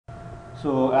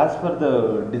So as for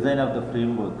the design of the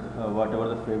framework, whatever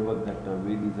the framework that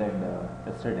we designed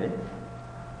yesterday,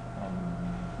 um,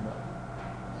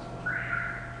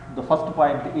 the first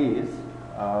point is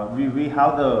we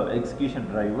have the execution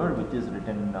driver which is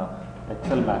written in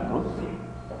Excel macros,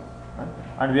 right?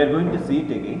 And we are going to see it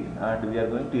again, and we are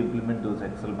going to implement those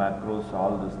Excel macros,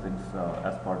 all those things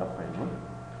as part of framework.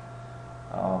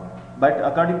 But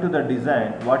according to the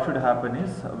design, what should happen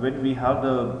is when we have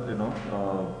the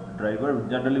driver,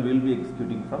 generally we will be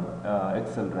executing from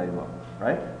Excel driver,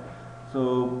 right?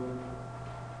 So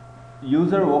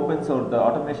user opens, or the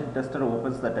automation tester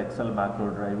opens that Excel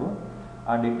macro driver,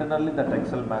 and internally that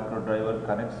Excel macro driver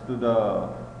connects to the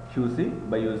QC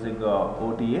by using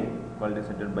OTA, quality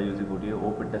center by using OTA,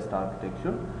 open test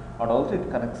architecture, and also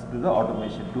it connects to the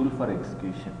automation tool for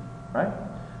execution, right?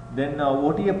 Then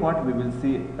OTA part we will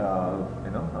see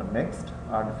next,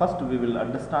 and first we will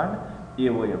understand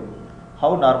AOM,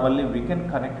 how normally we can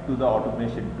connect to the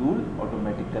automation tool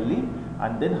automatically,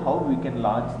 and then how we can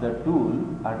launch the tool,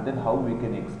 and then how we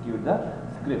can execute the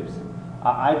scripts.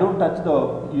 I don't touch the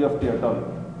UFT at all,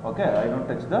 okay, I don't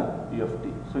touch the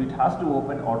UFT. So it has to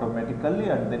open automatically,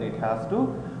 and then it has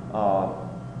to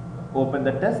open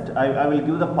the test. I will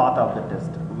give the path of the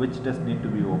test, which test need to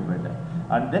be opened,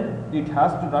 and then it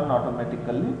has to run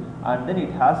automatically, and then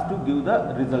it has to give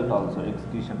the result also,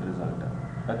 execution result,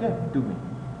 okay, to me,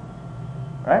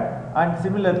 right? And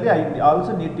similarly I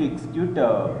also need to execute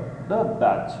the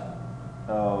batch,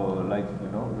 like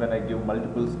when I give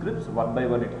multiple scripts, one by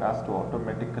one it has to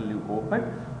automatically open,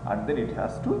 and then it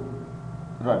has to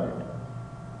run it.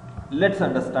 Let's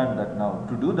understand that now.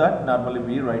 To do that, normally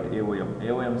we write AOM.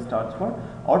 AOM stands for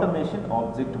Automation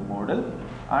Object Model,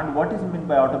 and what is meant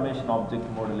by Automation Object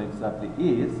Model exactly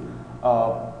is,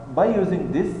 by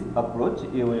using this approach,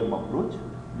 AOM approach,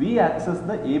 we access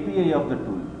the API of the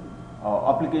tool,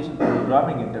 Application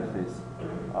Programming Interface,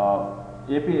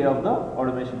 API of the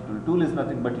automation tool. Tool is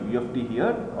nothing but UFT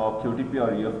here, or QTP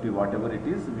or UFT, whatever it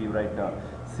is, we write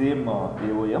same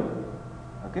AOM,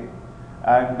 okay,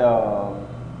 and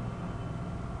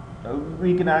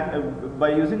we can by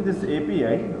using this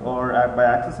API, or by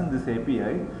accessing this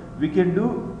API, we can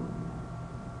do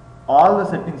all the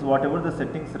settings, whatever the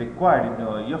settings required in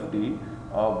UFT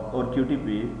or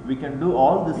QTP, we can do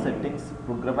all the settings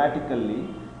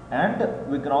programmatically, and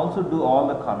we can also do all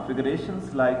the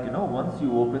configurations, like once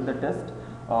you open the test,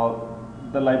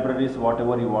 the libraries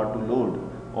whatever you want to load,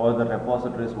 or the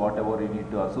repositories whatever you need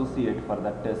to associate for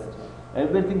that test,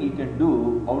 everything you can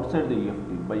do outside the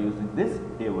UFT by using this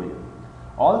AOM.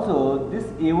 Also, this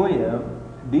AOM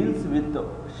deals with the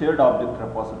shared object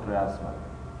repository as well,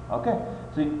 okay.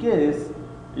 So in case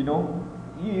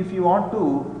if you want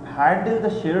to handle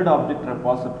the shared object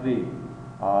repository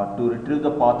to retrieve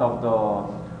the path of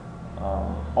the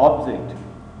object,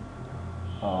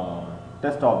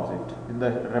 test object in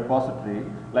the repository,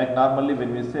 like normally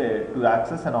when we say to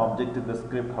access an object in the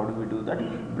script, how do we do that?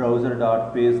 Browser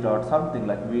dot page dot something,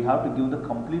 like we have to give the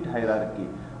complete hierarchy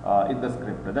in the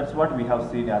script. That's what we have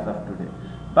seen as of today.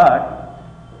 But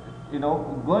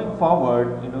going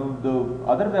forward, the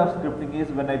other way of scripting is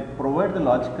when I provide the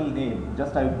logical name,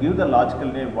 just I give the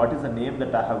logical name, what is the name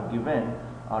that I have given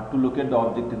to locate the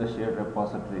object in the shared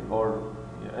repository, or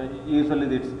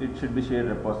usually it should be shared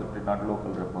repository, not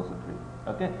local repository,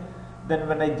 okay. Then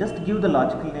when I just give the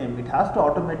logical name, it has to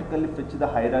automatically fetch the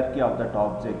hierarchy of that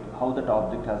object, how that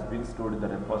object has been stored in the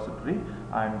repository,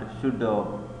 and should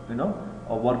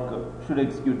should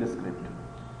execute the script.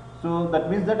 So that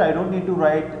means that I don't need to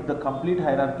write the complete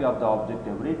hierarchy of the object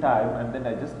every time, and then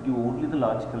I just give only the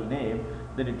logical name.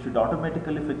 Then it should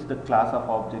automatically fetch the class of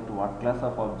object, what class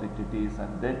of object it is,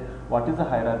 and then what is the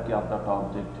hierarchy of that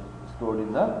object stored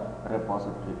in the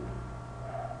repository,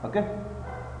 okay.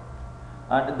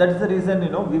 And that is the reason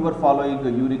we were following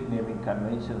the unique naming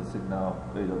conventions in the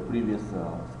previous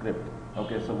script,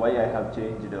 okay. So why I have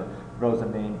changed browser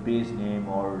name, page name,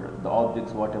 or the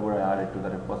objects whatever I added to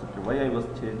the repository, why I was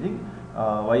changing,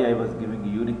 why I was giving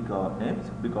unique names,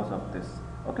 because of this,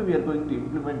 okay. We are going to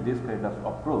implement this kind of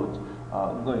approach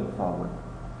going forward.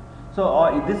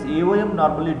 So this AOM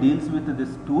normally deals with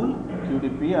this tool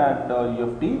QTP and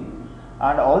UFT,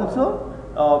 and also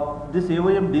this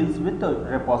AOM deals with the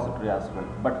repository as well.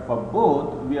 But for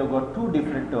both, we have got two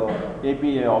different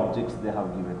API objects they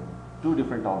have given, two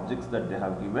different objects that they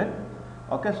have given,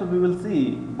 okay. So we will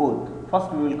see both.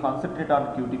 First we will concentrate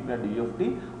on QTP and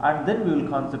UFT, and then we will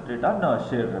concentrate on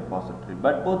shared repository,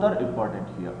 but both are important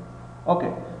here,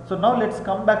 okay. So now let's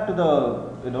come back to the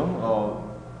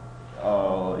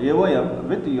AOM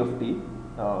with UFT.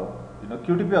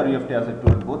 QTP or UFT, as I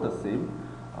told, both the same.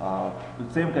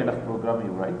 Same kind of program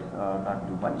you write, not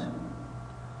too much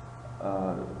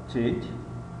change,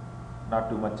 not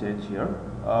too much change here.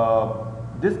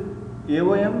 This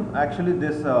AOM, actually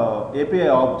this API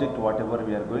object, whatever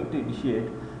we are going to initiate,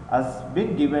 has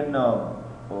been given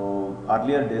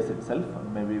earlier days itself,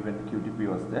 maybe when QTP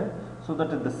was there. So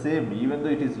that is the same, even though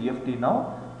it is UFT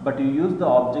now, but you use the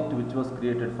object which was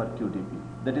created for QTP.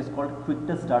 That is called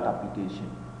QuickTest.application.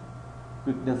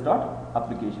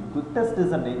 QuickTest.application. QuickTest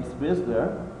is a namespace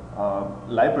there,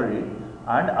 library,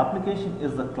 and application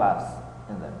is the class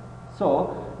in that.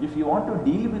 So if you want to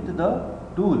deal with the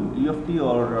tool UFT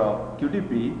or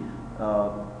QTP,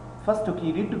 first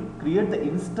you need to create the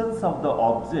instance of the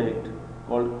object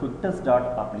called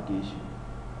QuickTest.application.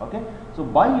 Okay, so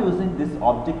by using this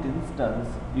object instance,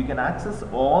 you can access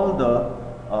all the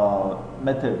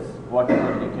methods,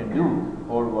 whatever you can do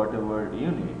or whatever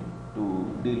you need to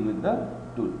deal with the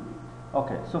tool.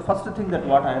 Okay, so first thing that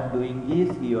what I am doing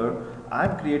is here, I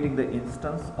am creating the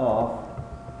instance of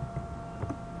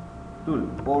tool,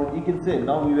 or you can say,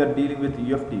 now we are dealing with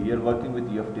UFT, we are working with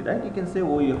UFT, right? You can say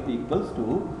OUFT equals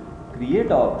to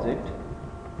create object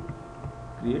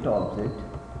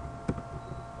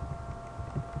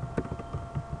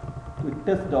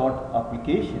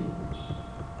QuickTest.application,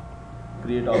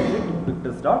 create object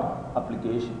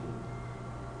QuickTest.application.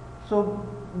 So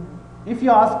if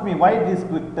you ask me why this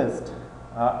QuickTest,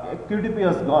 QTP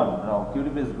has gone, now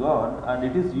QTP is gone and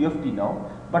it is UFT now,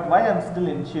 but why I am still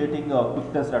initiating a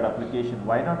QuickTest.application,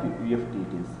 why not UFT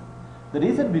it is? The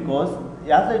reason because,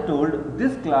 as I told,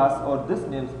 this class or this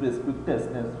namespace, QuickTest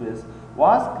namespace,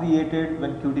 was created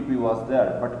when QTP was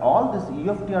there, but all this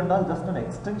UFT and all just an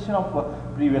extension of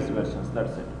previous versions,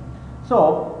 that's it.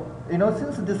 So, you know,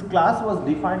 since this class was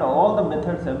defined, all the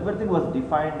methods, everything was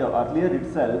defined earlier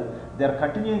itself, they are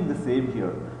continuing the same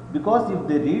here. Because if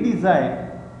they redesign,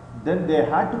 then they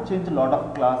had to change a lot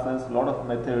of classes, lot of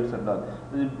methods and all.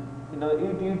 You know,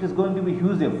 it is going to be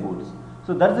huge efforts.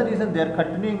 So that's the reason they are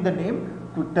continuing the name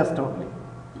QuickTest only.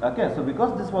 Okay, so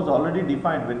because this was already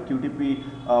defined when QTP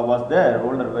was there,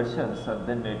 older versions, and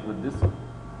then this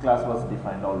class was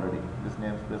defined already. This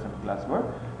namespace and class were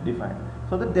defined.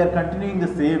 So that they are continuing the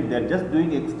same. They are just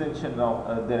doing extension now.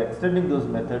 They are extending those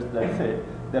methods. That's it.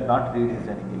 They are not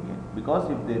redesigning again. Because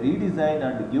if they redesign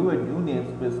and give a new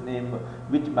namespace name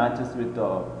which matches with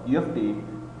UFT,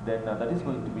 then that is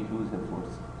going to be huge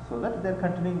efforts. So that they are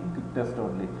continuing QuickTest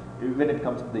only when it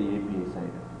comes to the API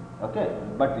side. Okay,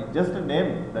 but it's just a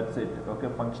name, that's it. Okay,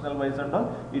 functional wise and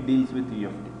all, it deals with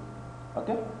UFT.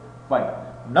 Okay, fine.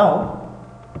 Now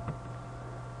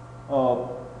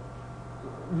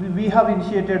we have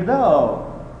initiated the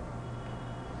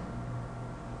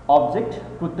object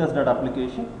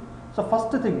QuickTest.application. So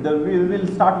first thing, we will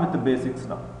start with the basics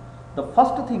now. The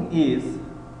first thing is,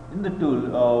 in the tool,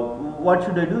 what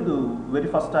should I do? The very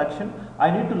first action,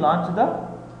 I need to launch the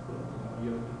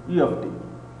UFT,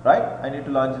 right? I need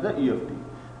to launch the UFT.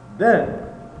 Then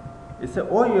it's a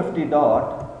OUFT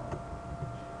dot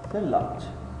say launch.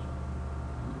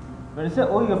 When you say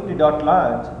OUFT dot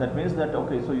launch, that means that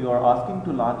okay, so you are asking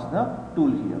to launch the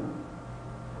tool here.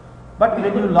 But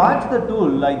when you launch the tool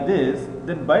like this,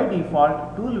 then by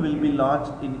default tool will be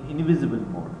launched in invisible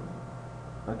mode.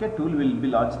 Okay, tool will be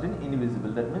launched in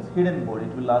invisible, that means hidden mode.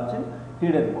 It will launch in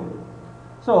hidden mode.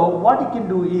 So what you can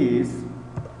do is,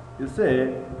 you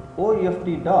say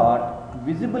OUFT dot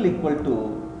visible equal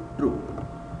to true.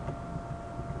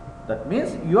 That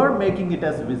means you are making it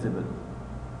as visible.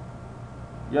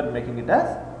 You are making it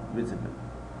as visible.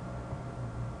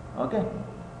 Okay.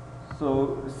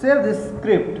 So save this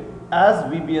script as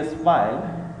VBS file.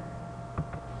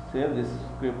 Save this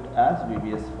script as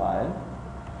VBS file.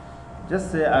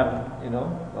 Just say I'm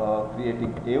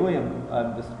creating AOM.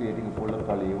 I'm just creating a folder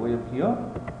called AOM here.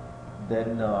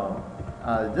 Then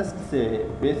I'll just say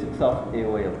basics of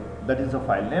AOM. That is the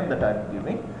file name that I'm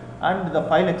giving, and the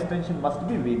file extension must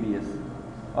be VBS.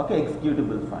 Okay,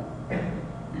 executable file.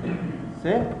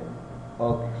 Say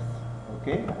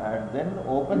okay, and then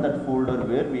open that folder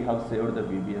where we have saved the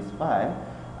VBS file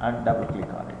and double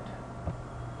click on it.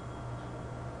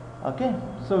 Okay,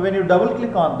 so when you double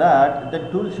click on that, the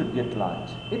tool should get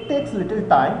launched. It takes little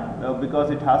time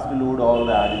because it has to load all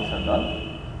the add-ins and all.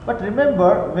 But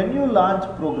remember, when you launch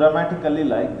programmatically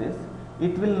like this,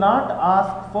 it will not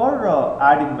ask for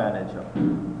add-in manager.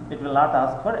 It will not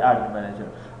ask for add-in manager.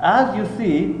 As you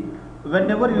see,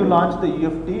 whenever you launch the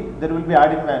UFT, there will be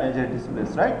add-in manager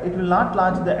displays, right? It will not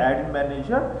launch the add-in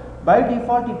manager. By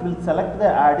default, it will select the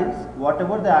add-ins,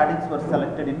 whatever the add-ins were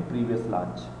selected in previous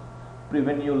launch.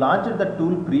 When you launched the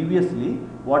tool previously,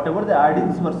 whatever the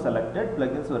add-ins were selected,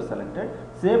 plugins were selected,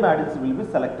 same add-ins will be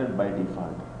selected by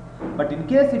default. But in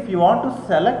case if you want to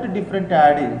select different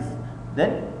add-ins,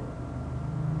 then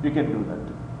you can do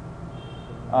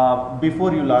that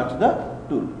before you launch the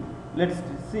tool. Let's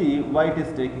see why it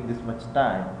is taking this much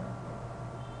time.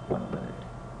 1 minute.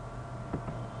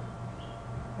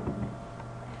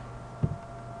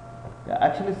 Yeah,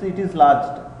 actually, see, it is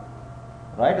launched,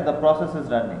 right? The process is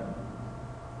running.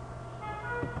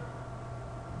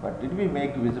 But did we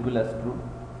make visible as true?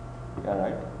 Yeah,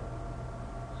 right.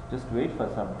 Just wait for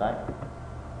some time.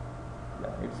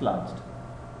 Yeah, it's launched.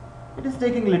 It is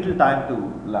taking little time to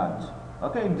launch.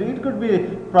 Okay, it could be a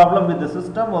problem with the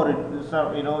system, or it is,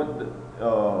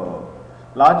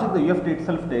 launching the UFT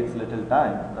itself takes little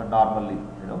time normally,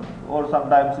 or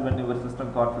sometimes when your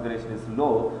system configuration is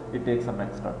low, it takes some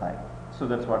extra time. So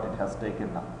that's what it has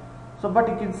taken now. So, but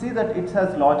you can see that it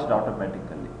has launched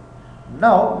automatically.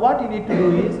 Now, what you need to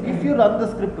do is, if you run the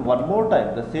script one more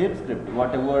time, the same script,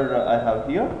 whatever I have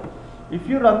here, if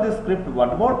you run this script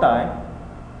one more time,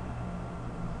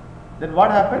 then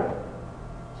what happened?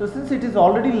 So, since it is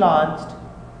already launched,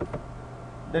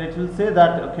 then it will say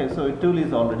that, okay, so a tool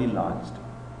is already launched.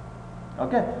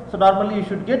 Okay, so normally you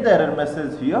should get the error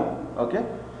message here, okay,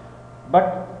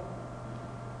 but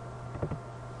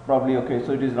probably, okay,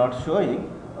 so it is not showing.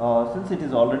 Since it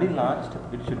is already launched,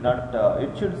 it should not.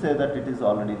 It should say that it is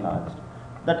already launched.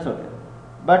 That's okay.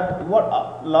 But what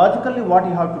logically what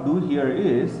you have to do here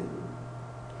is,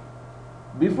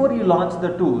 before you launch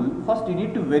the tool, first you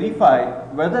need to verify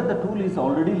whether the tool is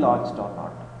already launched or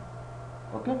not.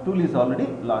 Okay, tool is already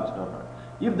launched or not.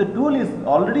 If the tool is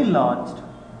already launched,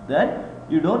 then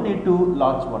you don't need to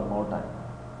launch one more time.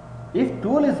 If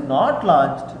tool is not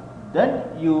launched, then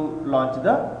you launch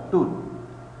the tool.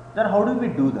 Then how do we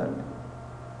do that?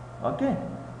 Okay.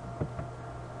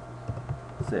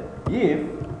 Say if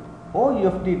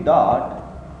UFT dot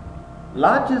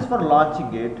launch is for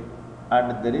launching it,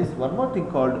 and there is one more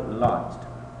thing called launched.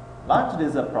 Launched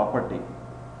is a property.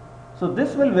 So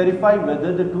this will verify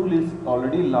whether the tool is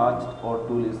already launched or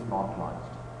tool is not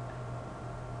launched.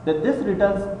 Then this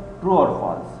returns true or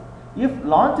false. If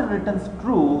launch returns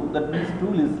true, that means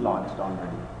tool is launched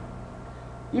already.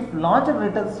 If launcher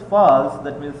returns false,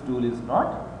 that means tool is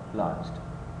not launched.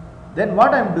 Then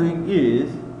what I am doing is,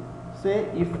 say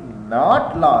if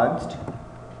not launched,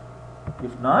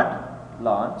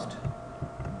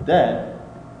 then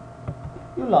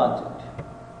you launch it.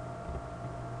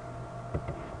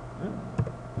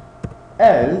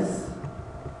 Else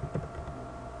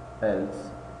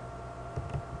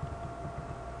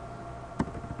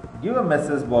give a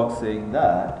message box saying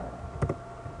that.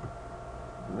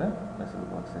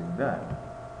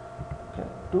 Okay,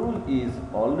 tool is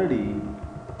already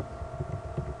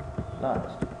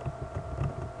launched.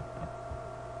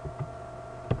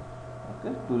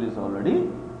 Okay, tool is already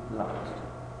launched.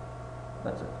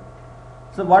 That's it.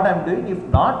 So what I am doing, if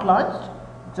not launched,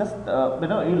 just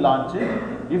you launch it.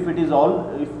 If it is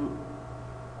already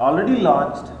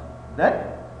launched, then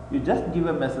you just give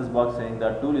a message box saying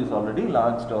that tool is already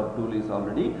launched or tool is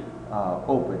already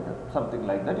opened, something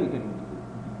like that. You can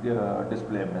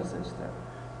display a message there.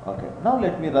 Okay, now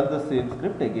let me run the same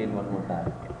script again one more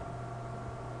time.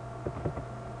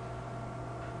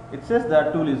 It says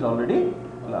that tool is already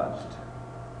launched.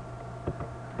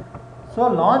 So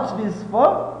launched is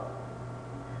for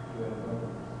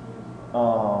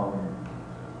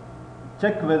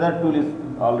check whether tool is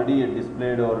already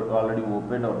displayed or already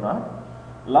opened or not.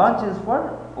 Launch is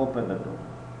for open the tool.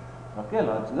 Okay,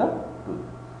 launch the tool.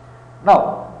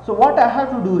 Now, so what I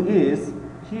have to do is,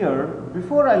 here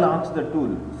before I launch the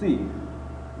tool, see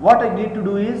what I need to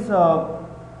do is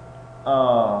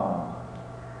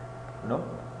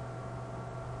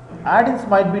add-ins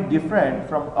might be different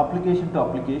from application to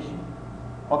application.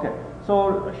 Okay,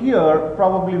 so here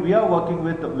probably we are working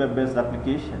with web-based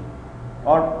application,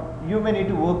 or you may need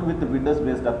to work with the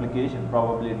Windows-based application,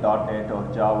 probably .NET or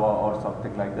Java or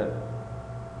something like that,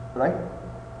 right?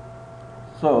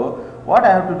 So what I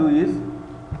have to do is,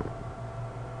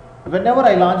 whenever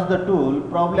I launch the tool,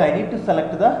 probably I need to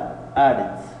select the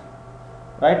add-ins.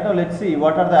 Right now, let's see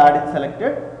what are the add-ins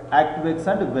selected. ActiveX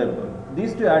and Web.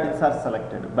 These two add-ins are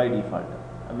selected by default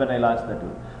when I launch the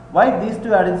tool. Why these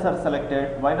two add-ins are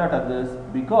selected? Why not others?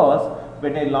 Because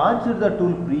when I launched the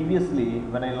tool previously,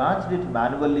 when I launched it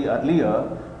manually earlier,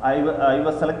 I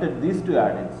was selected these two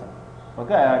add-ins.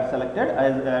 Okay, I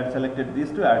had selected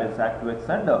these two add-ins, ActiveX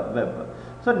and Web.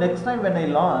 So next time when I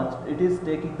launch, it is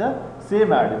taking the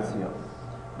same add-ins here.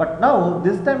 But now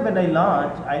this time when I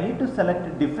launch, I need to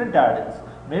select different add-ins.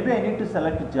 Maybe I need to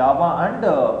select Java and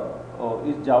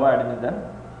is Java add-in then,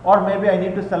 or maybe I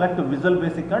need to select Visual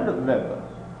Basic and Web.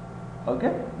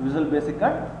 Okay, Visual Basic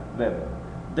and Web.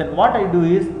 Then what I do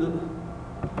is,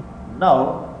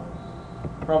 now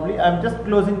probably I am just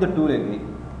closing the tool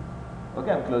again.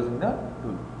 Okay, I am closing the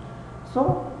tool.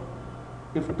 So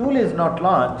if tool is not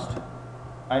launched,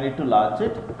 I need to launch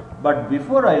it, but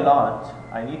before I launch,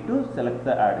 I need to select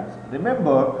the add-ins.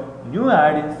 Remember, new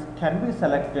add-ins can be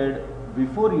selected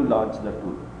before you launch the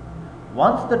tool.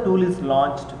 Once the tool is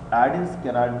launched, add-ins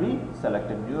cannot be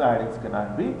selected, new add-ins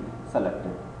cannot be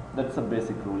selected. That's a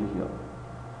basic rule here.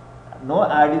 No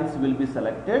add-ins will be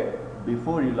selected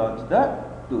before you launch the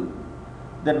tool.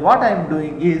 Then what I am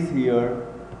doing is here,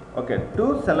 okay,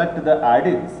 to select the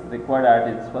add-ins, required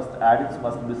add-ins, first add-ins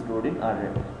must be stored in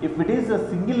array. If it is a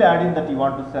single add-in that you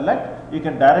want to select, you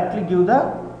can directly give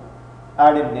the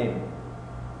add-in name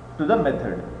to the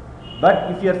method.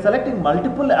 But if you are selecting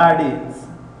multiple add-ins,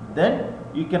 then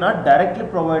you cannot directly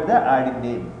provide the add-in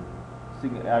name,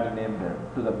 single add-in name there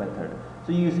to the method.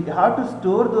 So you have to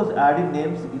store those add-in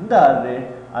names in the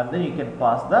array, and then you can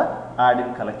pass the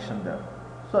add-in collection there.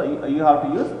 So you have to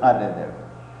use array there.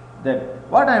 Then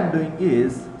what I am doing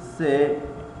is, say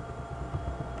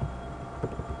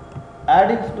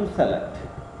add-ins to select,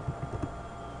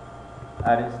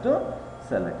 add-ins to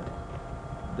select.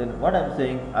 Then what I am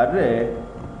saying, array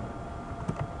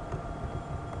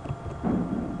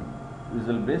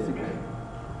Visual Basic,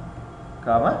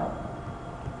 comma,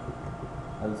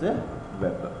 I'll say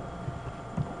web.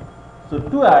 So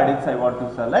two add-ins I want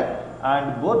to select,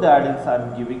 and both the add-ins I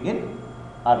am giving in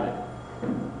array.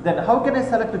 Then how can I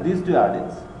select these two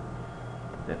add-ins?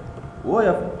 Then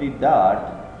UFT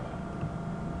dot,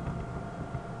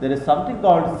 there is something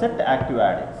called set active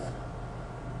add-ins.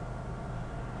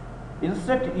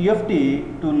 Instruct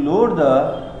UFT to load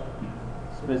the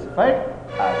specified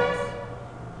add-ins.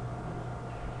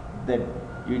 Then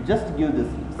you just give this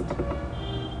list.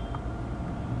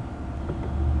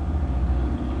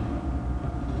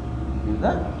 Give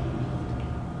the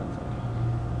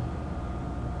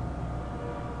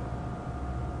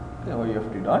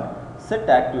UFT dot set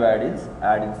active add-ins,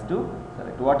 add-ins to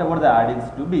select. Whatever the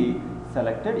add-ins to be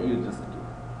selected, you just give.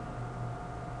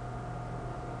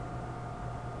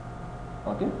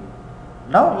 Okay.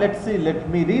 Now let's see. Let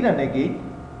me rerun again.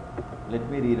 Let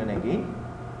me rerun again.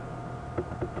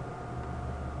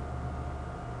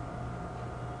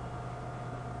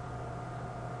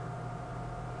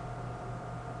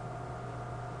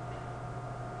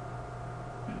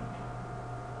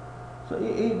 So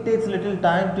it takes little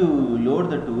time to load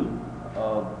the tool.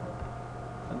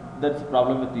 That's the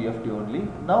problem with UFT only.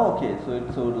 Now okay, so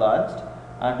it's so launched,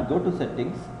 and go to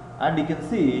settings, and you can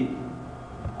see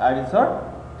add-ins are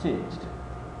changed.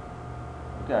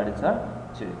 Okay, add-ins are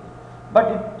changed.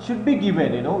 But it should be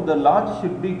given, the launch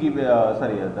should be given,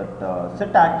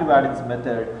 set active add-ins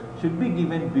method should be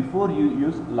given before you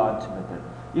use launch method.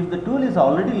 If the tool is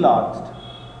already launched,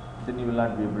 then you will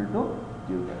not be able to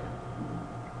give that.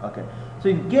 Okay. So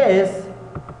in case,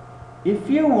 if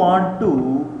you want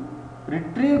to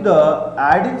retrieve the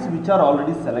add-ins which are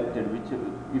already selected,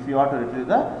 if you want to retrieve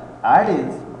the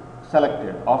add-ins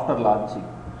selected after launching,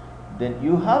 then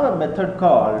you have a method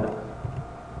called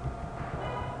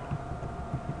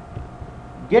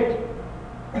get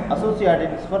associated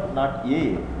add-ins for not A.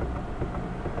 You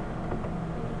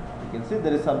can see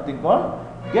there is something called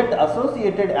get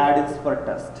associated add-ins for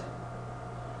test.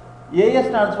 AA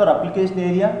stands for application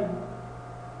area,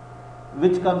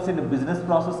 which comes in business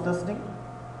process testing,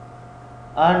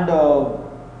 and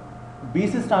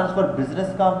BC stands for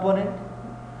business component.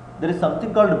 There is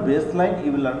something called baseline,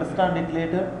 you will understand it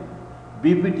later.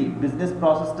 BPT, business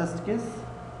process test case.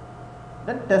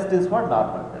 Then test is for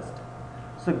normal test.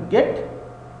 So get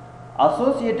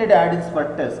associated add-ins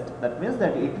for test, that means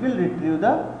that it will retrieve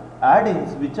the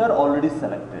add-ins which are already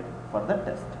selected for the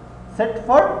test. Set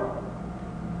for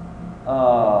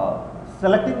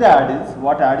selecting the add-ins,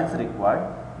 what add-ins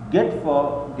required. Get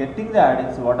for getting the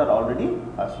add-ins what are already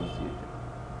associated.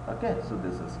 Okay, so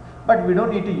this is, but we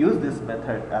don't need to use this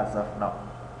method as of now.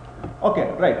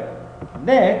 Okay, right.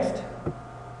 Next,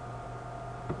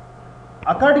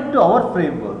 according to our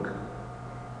framework,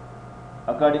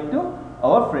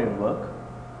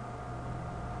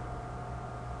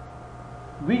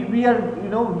 we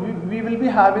will be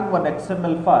having one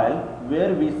XML file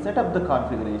where we set up the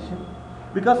configuration,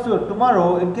 because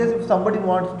tomorrow, in case if somebody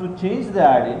wants to change the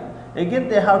add-in, again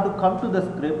they have to come to the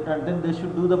script and then they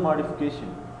should do the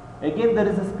modification. Again there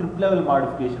is a script level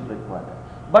modification required.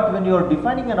 But when you are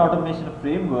defining an automation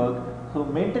framework, so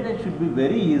maintenance should be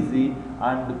very easy,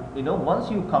 and once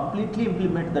you completely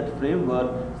implement that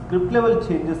framework, script level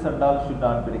changes and all should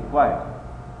not be required.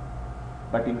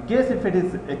 But in case if it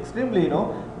is extremely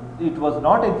it was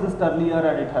not exist earlier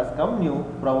and it has come new,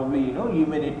 probably you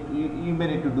may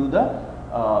need to do the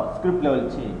script level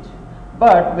change.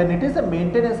 But when it is a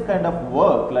maintenance kind of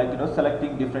work, like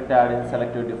selecting different add-ins,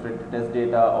 selecting different test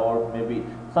data, or maybe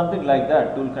something like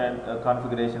that, tool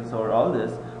configurations or all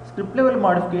this, script level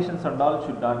modifications and all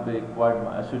should not be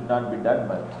required, should not be done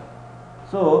much.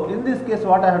 So in this case,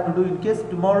 what I have to do, in case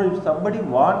tomorrow if somebody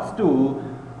wants to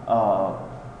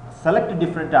select a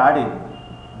different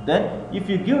add-in, then if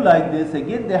you give like this,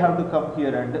 again they have to come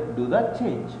here and do the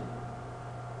change,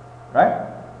 right?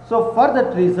 So for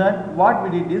that reason, what we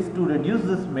did is to reduce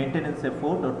this maintenance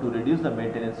effort or to reduce the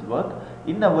maintenance work.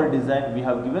 In our design, we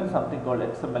have given something called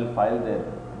XML file there,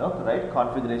 right?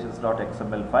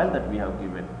 Configurations.xml file that we have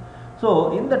given.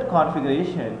 So in that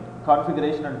configuration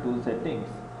and tool settings,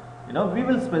 we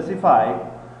will specify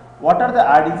what are the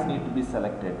add-ins need to be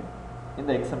selected. In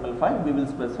the XML file, we will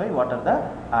specify what are the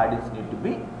add-ins need to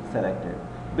be selected.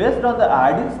 Based on the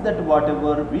add-ins that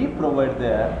whatever we provide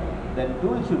there, then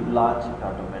tool should launch it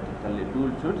automatically.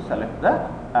 Tool should select the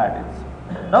add-ins.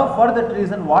 Now for that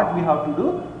reason, what we have to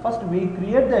do, first we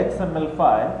create the XML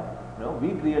file,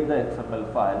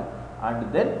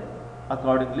 and then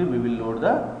accordingly we will load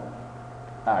the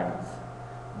add-ins.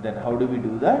 Then how do we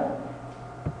do that?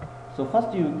 So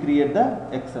first you create the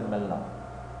XML now.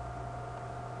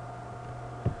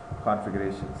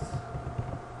 Configurations.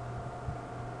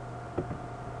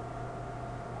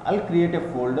 I'll create a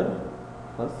folder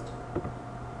first,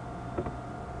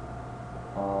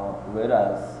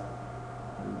 whereas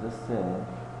I'll just say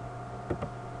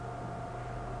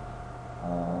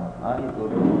I'll go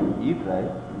to E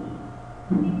drive,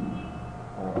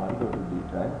 or I'll go to D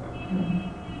drive,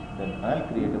 then I'll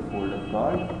create a folder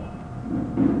called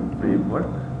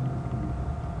framework.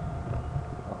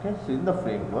 Okay, so in the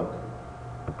framework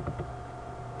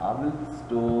I will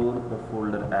store the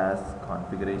folder as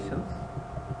configurations.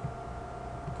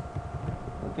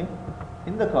 Okay,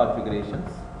 in the configurations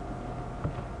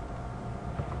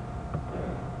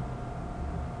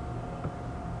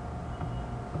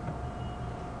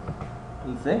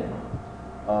we'll say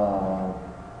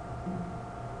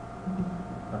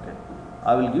okay,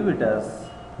 I will give it as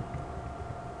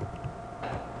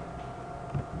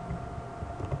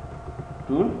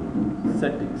tool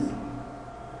settings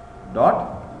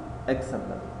dot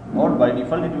XML, or by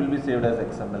default it will be saved as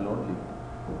XML only,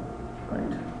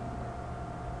 right?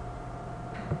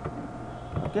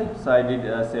 Okay, so I did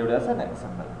saved as an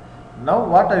XML. Now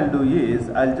what I'll do is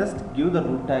I'll just give the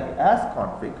root tag as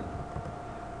config,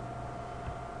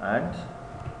 and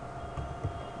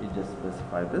we just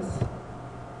specify this.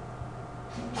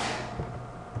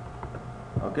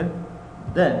 Okay,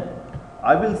 then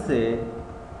I will say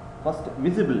first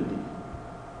visibility.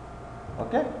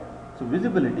 Okay, so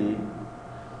visibility,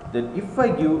 then if I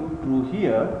give true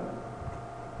here,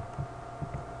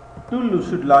 tool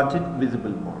should launch in visible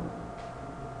mode.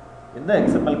 In the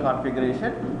XML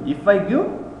configuration, if I give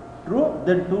true,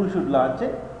 then tool should launch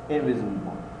in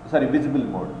visible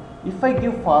mode. If I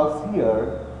give false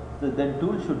here, so then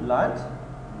tool should launch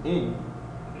in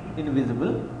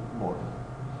invisible mode.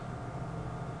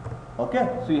 Okay,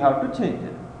 so you have to change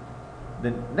it.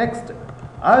 Then next,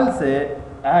 I will say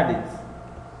add-ins.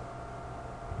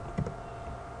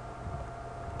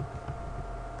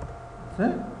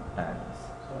 Say add-ins.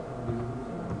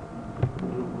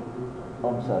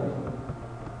 I'm sorry.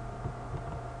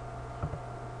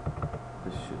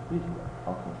 This should be here.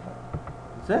 Okay, fine.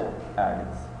 Say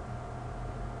add-ins.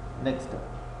 Next,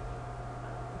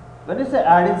 when you say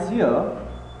add-ins here,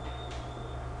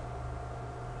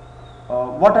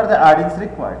 what are the add-ins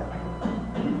required?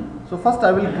 So first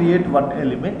I will create one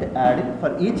element add-in.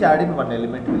 For each add-in, one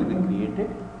element will be created.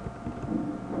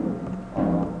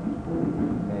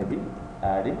 Maybe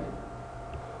add-in.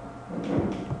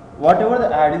 Whatever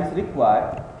the add-ins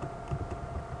required,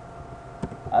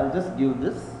 I'll just give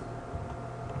this.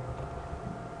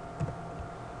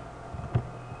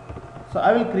 So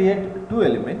I will create two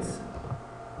elements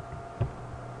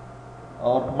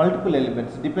or multiple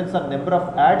elements, depends on number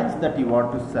of add-ins that you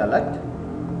want to select.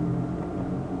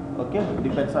 Okay,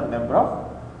 depends on number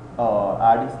of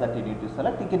add-ins that you need to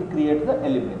select. You can create the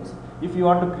elements. If you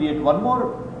want to create one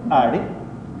more add-in,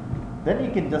 then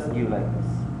you can just give like this.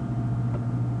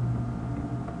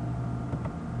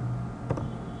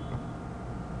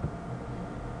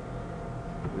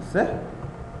 This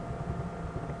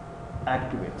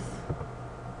activates.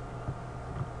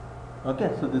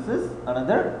 Okay, so this is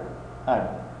another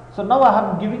add-in. So now I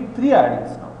am giving 3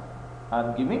 add-ins now. I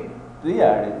am giving 3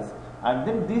 add-ins, and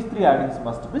then these 3 add-ins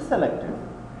must be selected.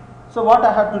 So what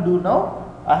I have to do now,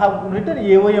 I have written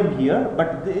AOM here,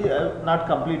 but not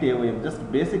complete AOM, just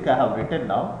basic I have written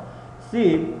now.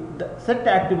 See, the set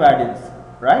active add-ins,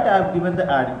 right? I have given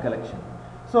the add-in collection.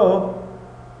 So,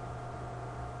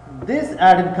 this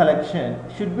add-in collection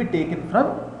should be taken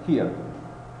from here.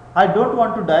 I don't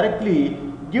want to directly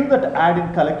give that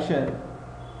add-in collection.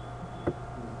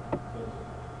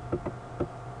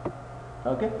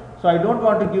 Okay, so I don't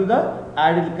want to give the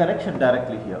add-in collection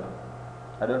directly here.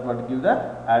 I don't want to give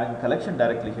the add-in collection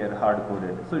directly here,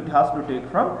 hard-coded. So it has to take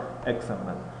from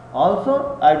XML.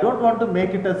 Also, I don't want to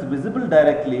make it as visible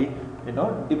directly,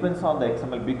 depends on the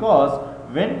XML, because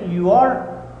when you are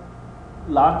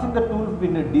launching the tool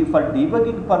for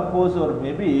debugging purpose, or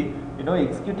maybe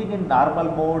executing in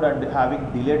normal mode and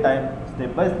having delay time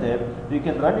step by step, you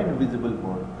can run in visible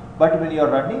mode. But when you are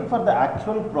running for the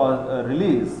actual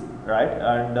release, right,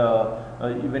 and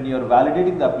when you are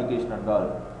validating the application and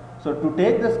all, so to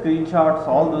take the screenshots,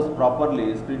 all those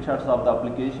properly, screenshots of the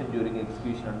application during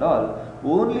execution and all,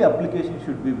 only application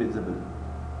should be visible,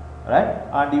 right?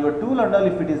 And your tool and all,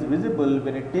 if it is visible,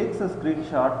 when it takes a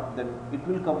screenshot, then it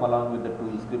will come along with the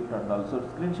tool script and all. So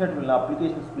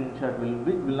application screenshot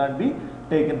will not be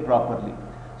taken properly.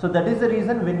 So that is the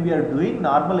reason when we are doing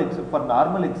for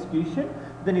normal execution,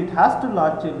 then it has to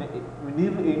launch in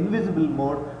invisible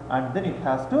mode, and then it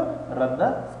has to run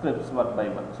the scripts one by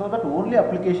one, so that only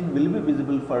application will be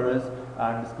visible for us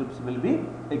and scripts will be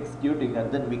executing,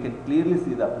 and then we can clearly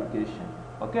see the application.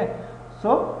 Okay,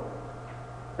 so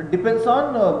it depends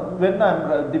on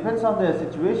depends on the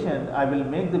situation. I will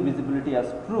make the visibility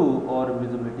as true or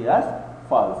visibility as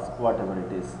false, whatever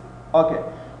it is. Okay,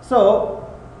 so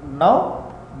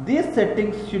now these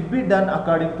settings should be done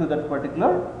according to that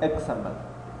particular XML.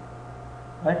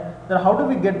 Right? Then how do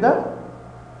we get the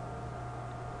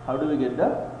XML? How do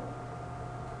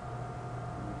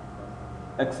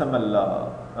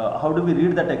we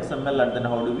read that XML, and then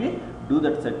how do we do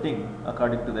that setting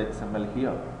according to the XML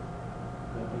here?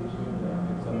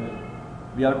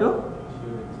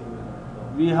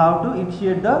 We have to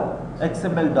initiate the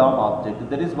XML DOM object.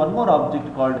 There is one more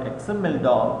object called XML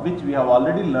DOM, which we have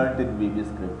already learnt in VB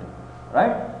script,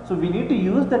 right? So we need to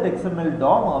use that XML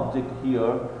DOM object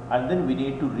here, and then we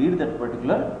need to read that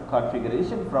particular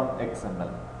configuration from XML,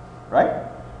 right?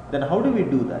 Then how do we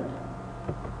do that?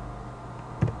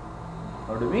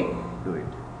 How do we do it?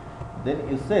 Then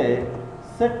you say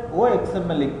set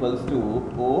OXML equals to,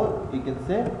 or you can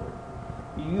say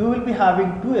you will be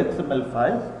having two XML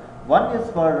files. One is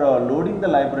for loading the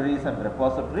libraries and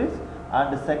repositories,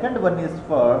 and the second one is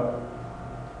for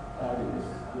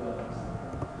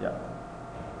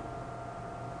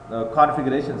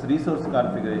configurations, resource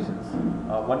configurations.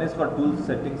 One is for tool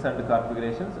settings and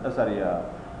configurations,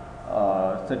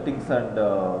 settings and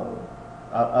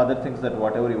other things, that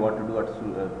whatever you want to do at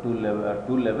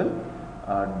tool level,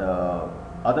 and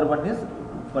other one is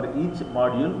for each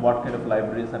module what kind of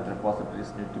libraries and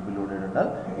repositories need to be loaded and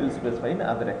all, we will specify in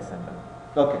other XML.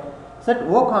 Okay, set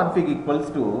oconfig equals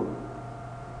to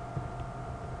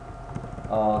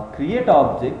create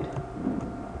object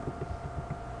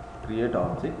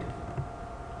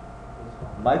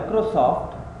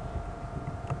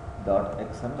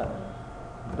Microsoft.xml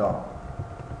DOM.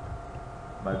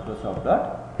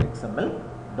 Microsoft.xml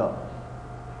DOM.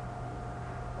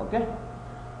 Okay,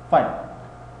 fine.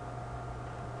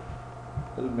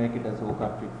 We'll make it as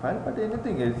oconfig file, but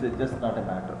anything is just not a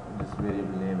matter. This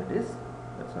variable name it is.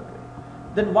 That's okay.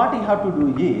 Then what you have to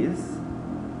do is,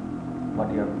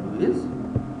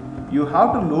 you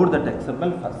have to load that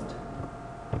XML first.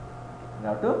 You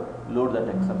have to load that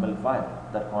XML file,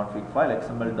 that config file,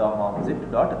 XML DOM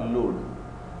object dot load.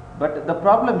 But the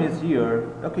problem is here.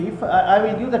 Okay, if I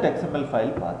will give that XML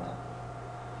file path.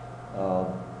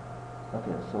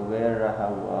 Okay, so where I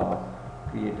have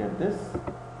created this,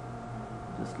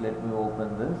 just let me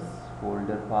open this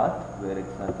folder path where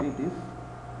exactly it is.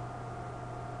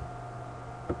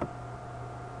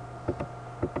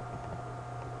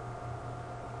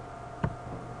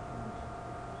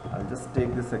 I'll just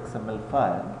take this XML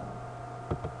file.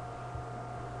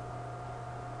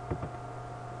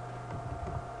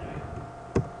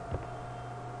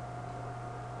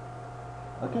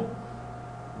 Okay,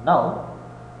 now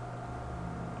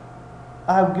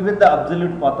I have given the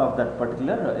absolute path of that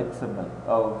particular XML,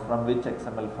 from which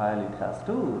XML file it has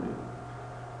to read.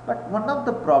 But one of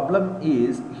the problem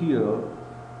is here,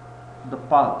 the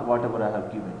path whatever I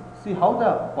have given. See how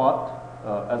the path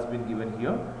has been given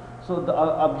here. So the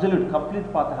absolute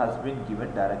complete path has been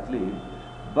given directly,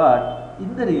 but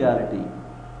in the reality,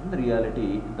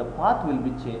 the path will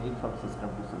be changing from system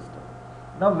to system.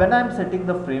 Now when I am setting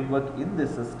the framework in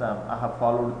this system, I have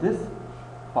followed this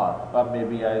path, or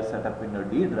maybe I set up in a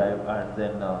D drive, and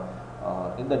then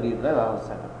in the D drive I have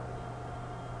set up.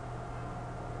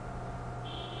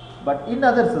 But in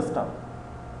other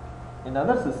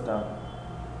system,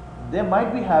 they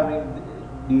might be having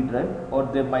D drive, or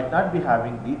they might not be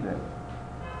having D drive,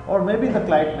 or maybe the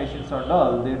client machines and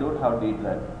all, they don't have D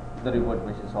drive, the remote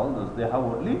machines, all those, they have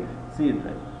only C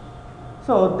drive.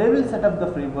 So they will set up the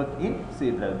framework in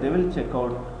C drive, they will check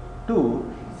out to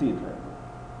C drive.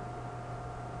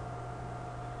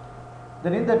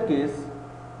 Then in that case,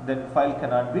 then file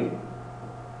cannot be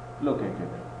located,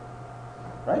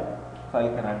 right? File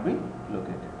cannot be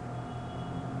located.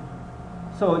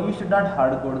 So you should not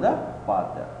hard code the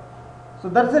path there. So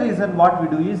that's the reason what we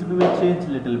do is we will change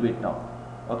little bit now.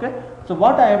 Okay. So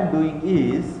what I am doing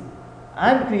is I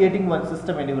am creating one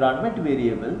system environment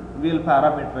variable. We will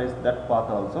parameterize that path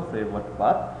also, framework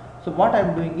path. So what I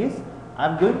am doing is I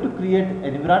am going to create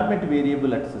environment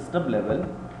variable at system level.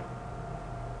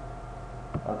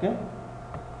 Okay.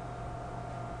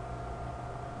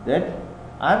 Then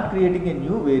I am creating a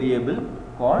new variable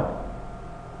called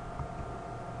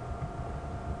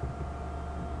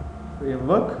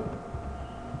framework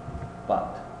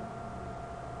path.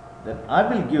 Then I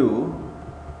will give,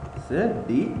 say,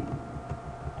 D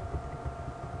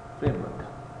framework.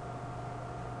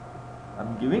 I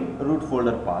am giving root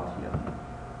folder path here.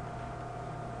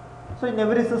 So in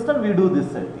every system we do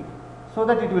this setting, so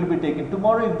that it will be taken.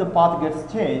 Tomorrow if the path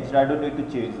gets changed, I don't need to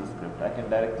change the script. I can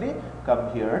directly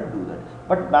come here and do that.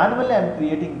 But manually I am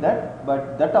creating that,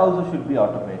 but that also should be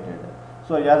automated.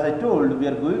 So as I told, we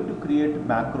are going to create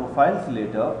macro files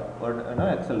later, or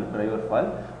Excel driver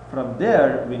file. From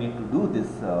there we need to do this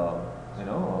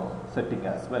setting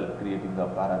as well, creating the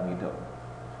parameter.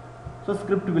 So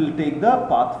script will take the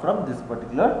path from this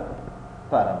particular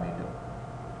parameter.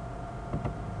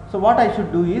 So what I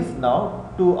should do is now,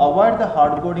 to avoid the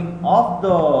hard coding of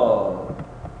the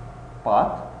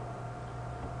path,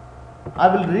 I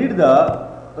will read the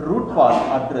root path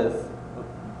address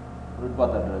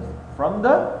from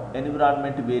the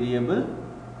environment variable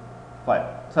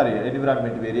file.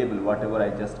 Environment variable, whatever I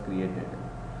just created,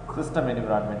 system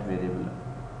environment variable,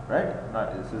 right?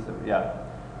 Not system, yeah.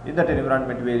 In that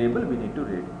environment variable we need to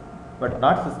read, but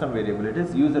not system variable. It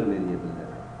is user variable there.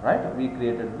 Right? We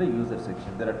created the user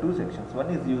section. There are two sections.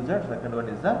 One is user, second one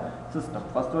is the system.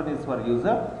 First one is for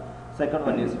user, second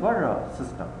one is for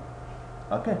system.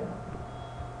 Okay.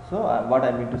 So what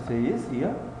I mean to say is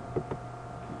here,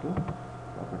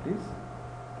 properties,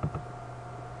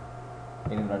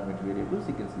 environment variables.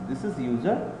 You can see this is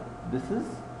user, this is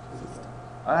system.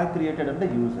 I created under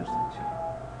user section.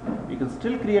 You can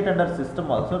still create under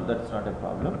system also. That's not a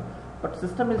problem. But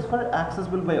system is for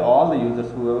accessible by all the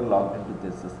users whoever logged into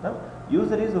this system.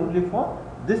 User is only for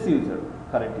this user,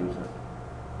 current user.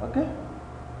 Okay?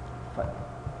 Fine.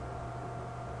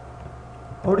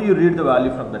 How do you read the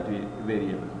value from that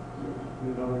variable?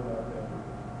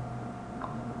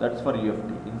 That's for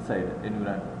UFT, inside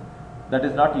environment. That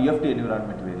is not UFT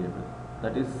environment variable.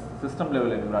 That is system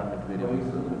level environment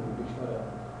variable.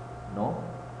 No.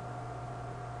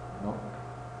 No.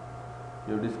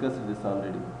 You have discussed this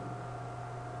already.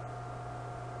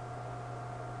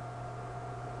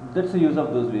 That's the use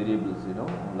of those variables,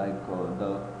 like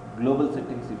the global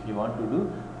settings. If you want to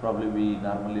do, probably we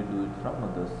normally do it from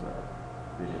those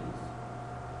variables.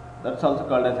 That's also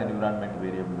called as environment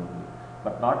variable only,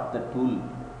 but not the tool.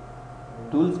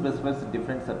 Tool specifies a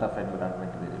different set of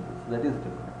environment variables. That is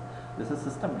different. This is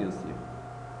system gives you.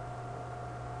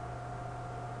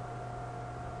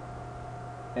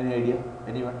 Any idea?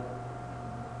 Anyone?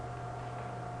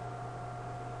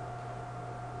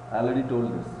 I already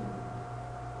told this.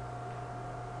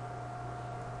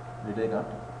 Did I not?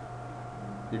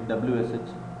 In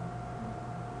WSH?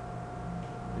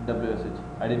 In WSH?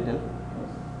 I didn't tell?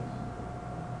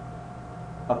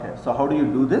 Okay, so how do you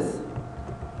do this?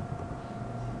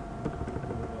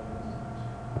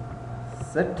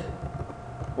 Set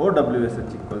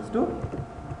OWSH equals to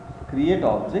create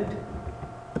object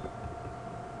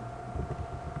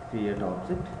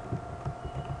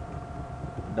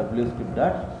WScript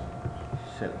dot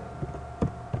shell.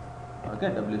 Okay,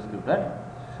 WScript dot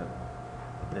shell.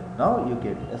 Then now you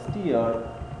get str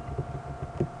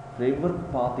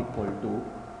framework path equal to,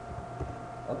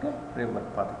 okay,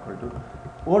 framework path equal to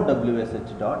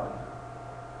OWSH dot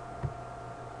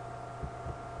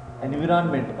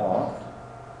environment of,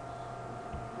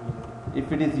 if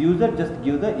it is user, just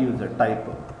give the user type.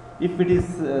 If it is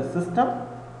system,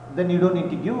 then you don't need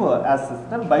to give as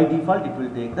system. By default it will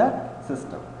take the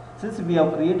system. Since we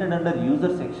have created under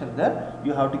user section there,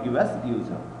 you have to give as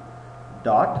user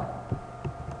dot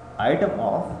item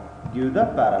of give the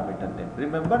parameter name.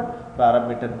 Remember,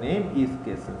 parameter name is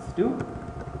case sensitive.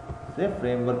 Say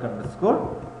framework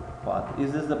underscore path.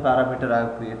 Is this the parameter I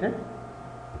have created?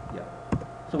 Yeah.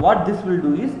 So what this will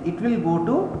do is, it will go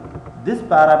to this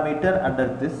parameter under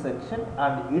this section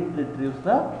and it retrieves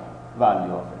the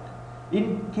value of it.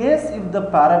 In case if the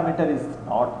parameter is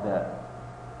not there,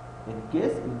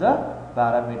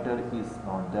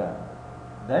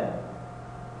 then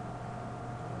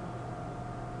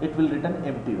it will return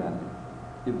empty value.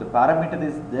 If the parameter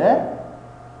is there,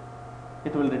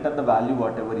 it will return the value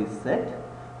whatever is set.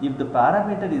 If the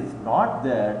parameter is not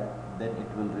there, then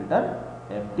it will return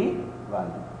empty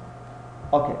value.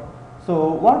 Okay.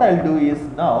 So what I'll do is,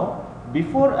 now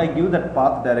before I give that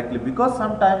path directly, because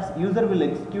sometimes user will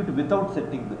execute without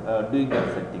setting doing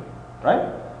that setting,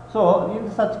 right? So in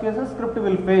such cases script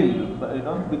will fail,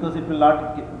 because it will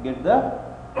not get the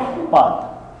path.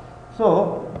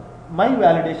 So my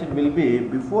validation will be,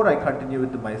 before I continue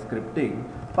with my scripting,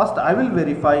 first I will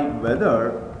verify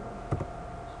whether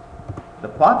the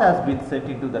path has been set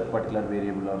into that particular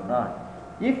variable or not.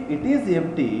 If it is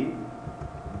empty,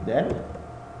 then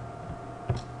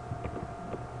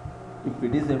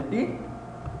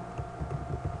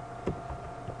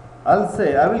I'll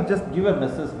say, I will just give a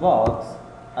message box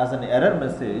as an error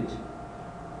message.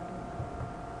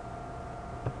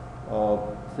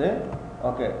 Say,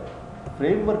 okay,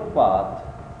 framework path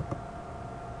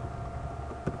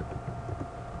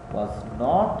was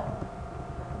not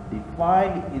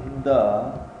defined in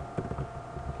the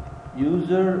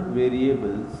user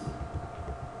variables,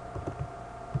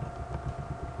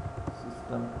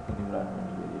 system environment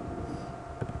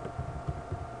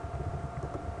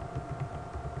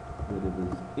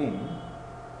variables in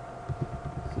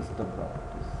system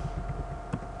properties,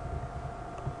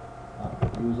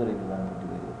 user environment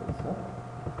variables,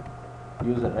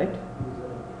 user, right?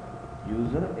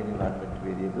 User environment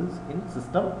variables in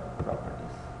system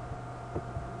properties.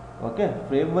 Okay,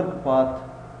 framework path,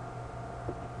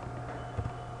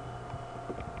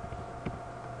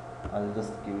 I'll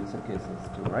just give it a case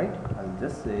sensitive, right? I'll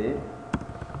just say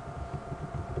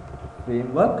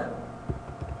framework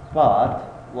path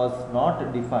was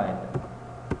not defined.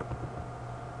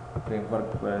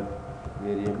 Framework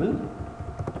variable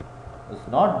was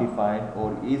not defined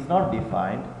or is not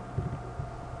defined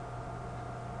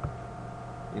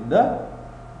in the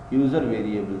user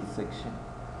variables section.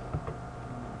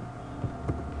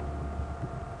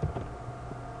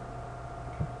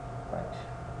 Right.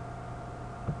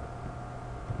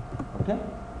 Okay.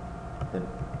 Then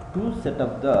to set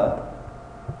up the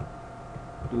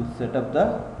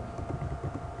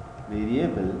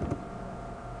variable,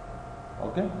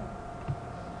 okay,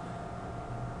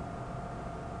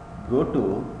 go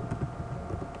to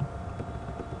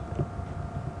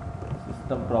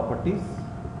system properties,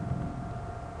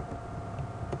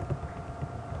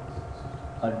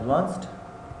 advanced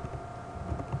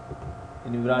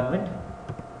environment,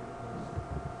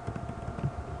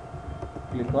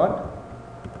 click on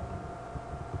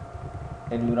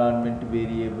environment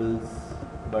variables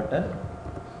button,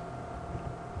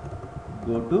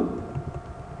 go to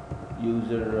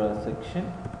user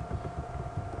section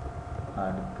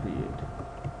and create.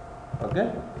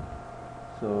 Okay,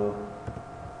 so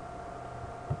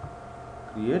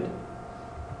create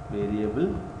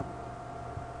variable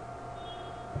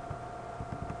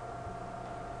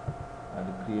and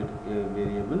create a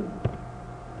variable,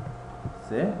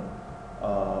 say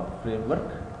framework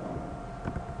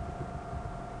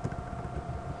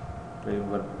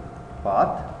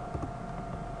path,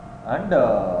 and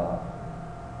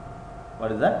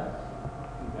what is that?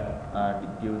 And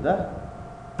give the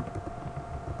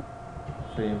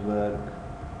framework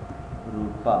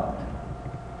root path.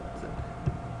 That's it.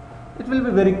 It will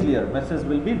be very clear. Message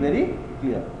will be very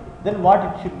clear. Then what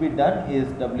it should be done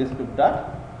is wscript.get.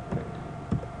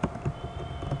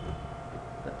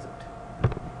 That's it.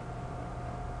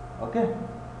 Okay.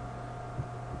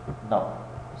 Now,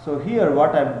 so here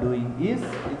what I am doing is,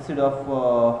 instead of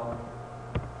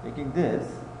taking this,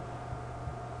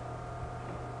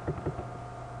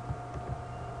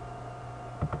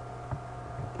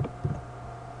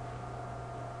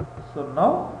 so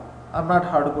now I am not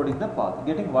hard coding the path.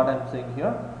 Getting what I am saying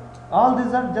here? All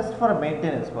these are just for a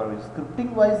maintenance purpose.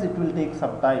 Scripting wise, it will take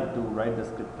some time to write the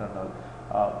script and all.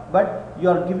 But you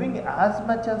are giving as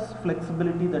much as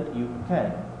flexibility that you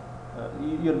can.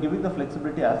 You are giving the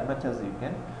flexibility as much as you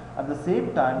can. At the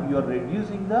same time, you are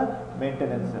reducing the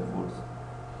maintenance efforts.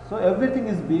 So everything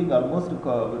is being almost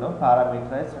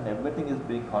parameterized and everything is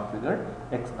being configured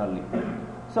externally.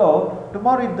 So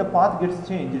tomorrow if the path gets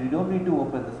changed, you don't need to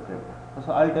open the script.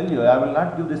 So I'll tell you, I will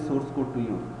not give this source code to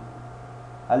you.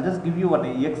 I'll just give you an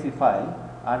exe file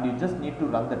and you just need to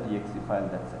run that exe file,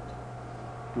 that's it.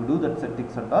 To do that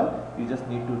settings and all, you just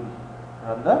need to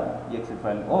run the exe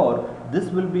file, or this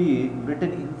will be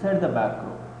written inside the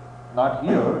macro. Not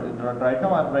here, right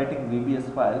now I am writing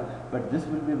VBS file, but this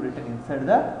will be written inside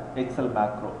the Excel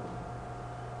macro.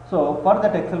 So for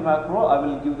that Excel macro, I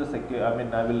will give the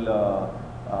I will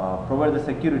provide the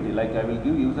security, like I will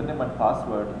give username and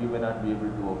password. You may not be able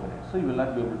to open it, so you will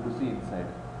not be able to see inside.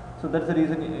 So that's the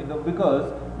reason,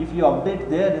 because if you update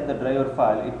there in the driver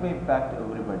file, it may impact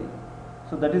everybody.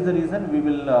 So that is the reason we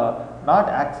will not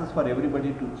access for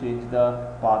everybody to change the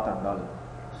path and all.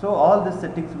 So all the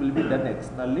settings will be done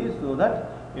externally, so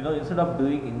that instead of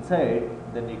doing inside,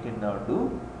 then you can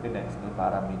do in external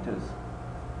parameters,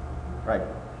 right?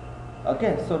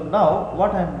 Okay, so now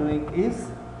what I am doing is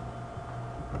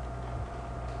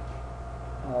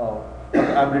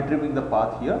I am retrieving the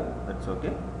path here, that's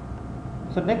okay.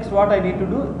 So next what I need to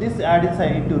do, this add-ins I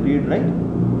need to read, right?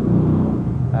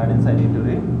 Add-ins I need to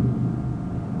read.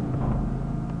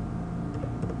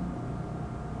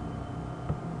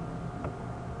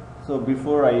 So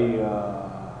before I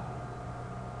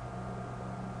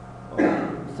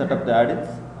set up the add-ins,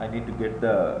 I need to get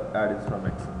the add-ins from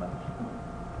XML.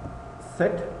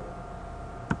 Set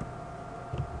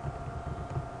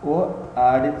O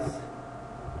add-ins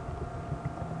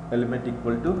element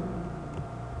equal to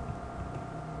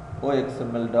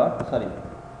OXML dot, sorry,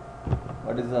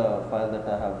 what is the file that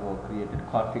I have created?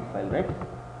 Config file, right?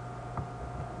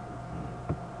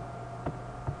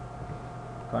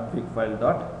 Config file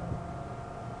dot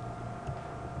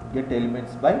get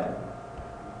elements by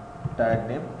tag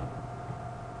name,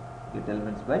 get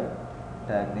elements by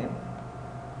tag name,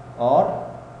 or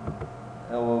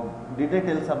did I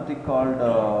tell something called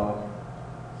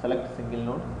select single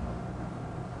node?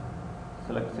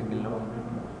 Select single node.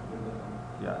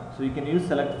 Yeah, so you can use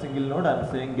select single node. I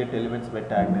am saying get elements by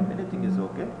tag name, anything is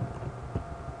okay.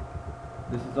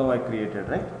 This is how I created,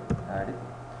 right? Add it.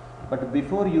 But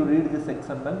before you read this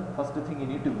XML, first thing you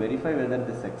need to verify whether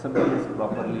this XML is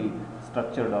properly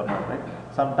structured or not, right?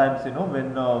 Sometimes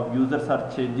when users are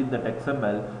changing that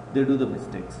XML, they do the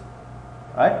mistakes,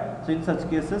 right? So in such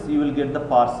cases you will get the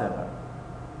parse error.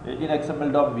 In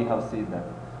XML doc we have seen that.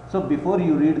 So before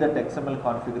you read that XML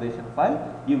configuration file,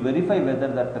 you verify whether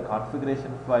that the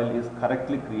configuration file is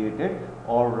correctly created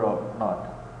or not.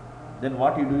 Then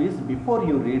what you do is, before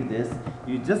you read this,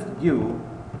 you just give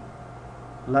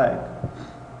like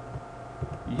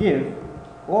if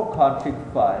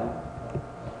oconfig file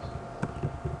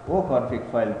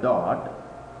dot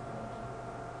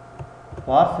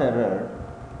parse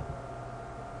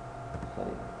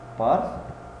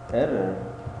error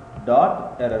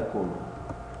dot error code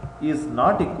is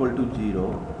not equal to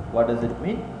 0. What does it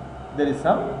mean? There is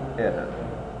some error.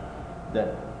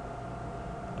 Then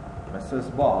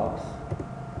message box,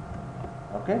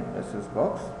 okay, message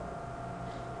box,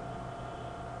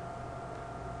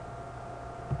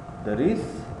 there is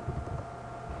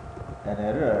an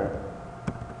error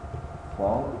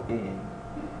found in,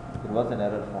 there was an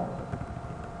error found,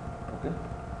 okay,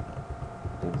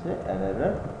 let's say an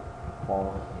error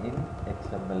found in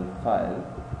XML file.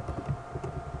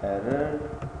 Error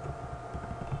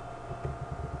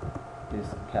is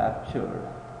captured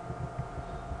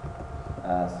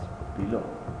as below.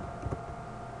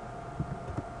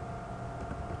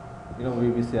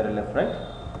 VBCRLF, right?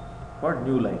 For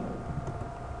new line.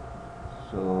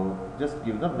 So just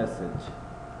give the message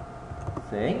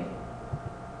saying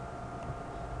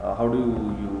how do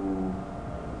you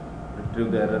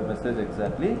retrieve the error message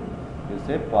exactly? You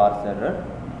say parse error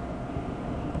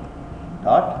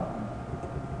dot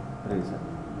reason,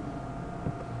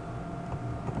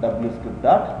 wscript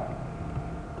dot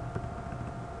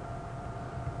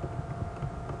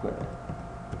quit.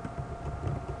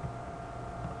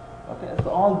 Okay, so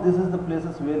all this is the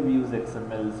places where we use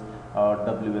XMLs,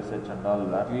 WSH and all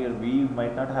that. Earlier we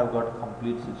might not have got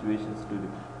complete situations to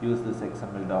use this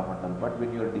XML doc and all, but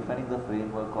when you are defining the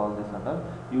framework, all this and all,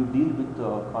 you deal with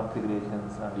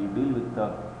configurations and you deal with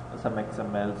some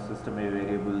XML, system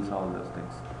variables, all those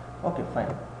things. Okay,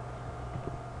 fine.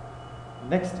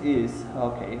 Next is,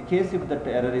 okay, in case if that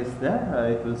error is there,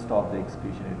 it will stop the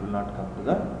execution, it will not come to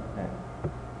the end.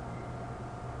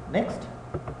 Next,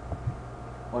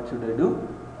 what should I do?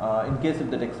 In case if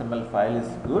that XML file is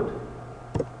good,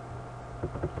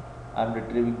 I am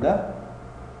retrieving the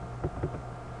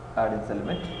add-ins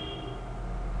element.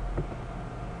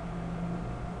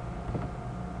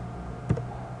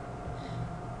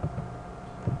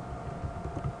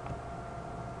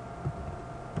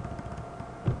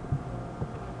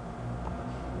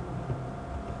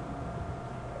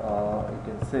 You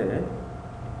can can say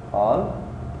all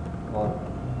or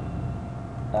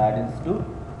add-ins to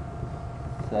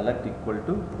select equal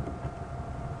to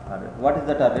array. What is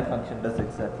that array function does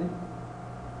exactly?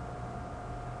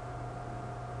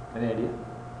 Any idea?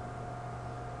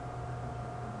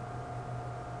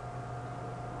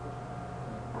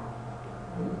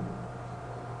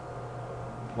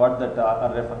 What that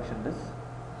array function does?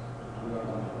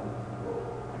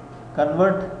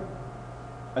 Convert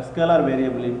a scalar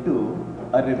variable into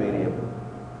array variable,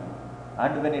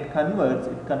 and when it converts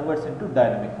into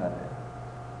dynamic array.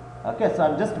 Okay, so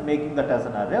I'm just making that as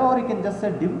an array, or you can just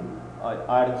say div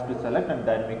add-ins to select and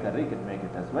dynamic array. You can make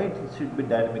it as why it should be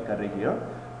dynamic array here,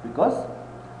 because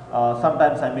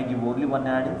sometimes I may give only one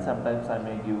add-in, sometimes I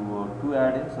may give 2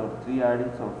 add-ins or 3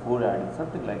 add-ins or 4 add-ins,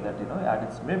 something like that.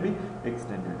 Add-ins may be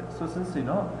extended. So since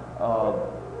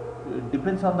it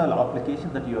depends on the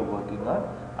application that you are working on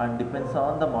and depends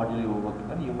on the module you are working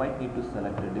on, you might need to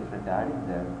select a different add-in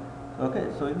there.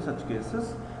 Okay, so in such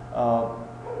cases,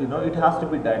 it has to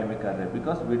be dynamic array,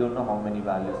 because we don't know how many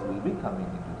values will be coming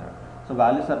into that. So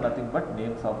values are nothing but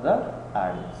names of the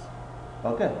add-ins.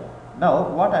 Okay, now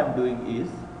what I am doing is,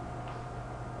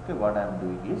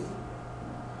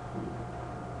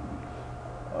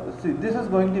 see, this is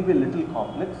going to be a little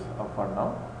complex for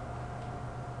now.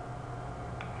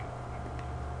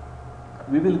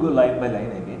 We will go line by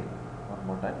line again one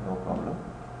more time, no problem.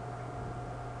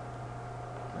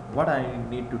 What I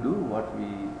need to do, what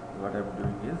I'm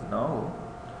doing is now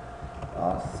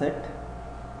set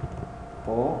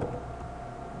O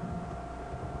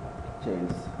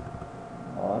childs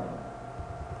or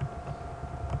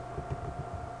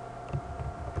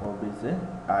obj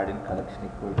add-in collection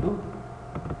equal to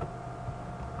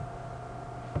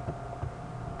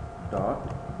dot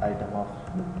item of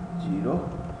 0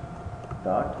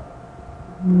 dot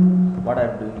what I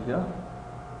am doing here,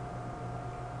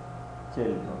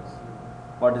 child nodes.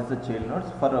 What is the child nodes?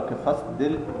 First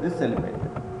this element,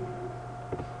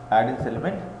 add-ins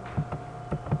element,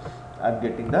 I am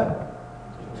getting the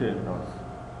child nodes.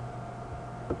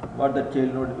 What the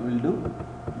child node will do?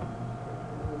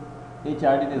 Each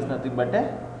add-in is nothing but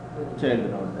a child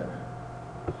node there.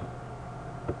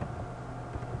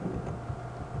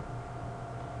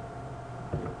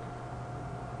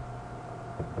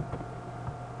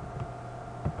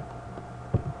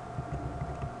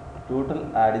 Total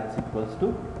add-ins equals to,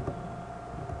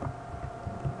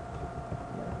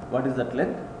 what is that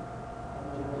length?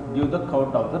 Give the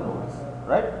count of the nodes,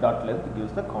 right? Dot length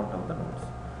gives the count of the nodes.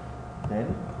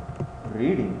 Then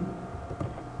reading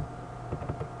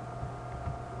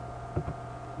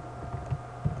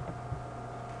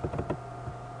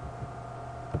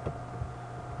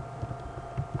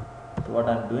so what I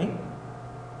am doing,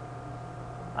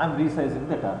 I am resizing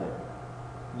that array.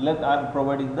 I am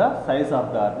providing the size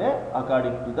of the array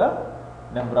according to the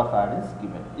number of add-ins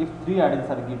given. If 3 add-ins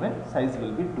are given, size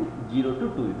will be 2, 0 to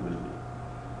 2 it will be.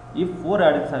 If 4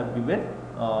 add-ins are given,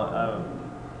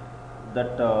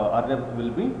 that array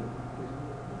will be,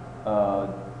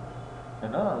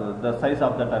 the size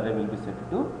of that array will be set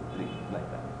to 3, like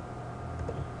that.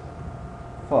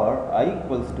 For I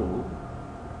equals to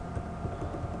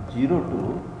 0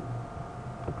 to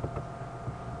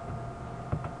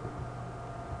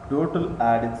total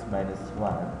add-ins minus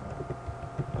 1,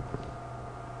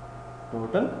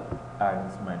 total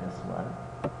add-ins minus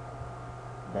 1,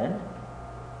 then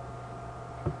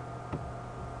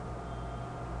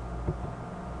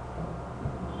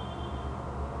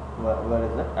where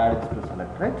is that? Add-ins to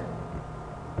select, right?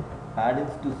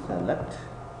 Add-ins to select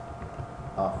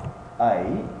of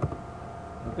I,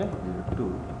 okay, 0 to,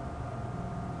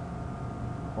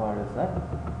 what is that?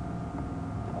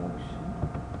 Collection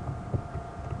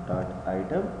dot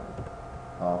item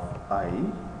of I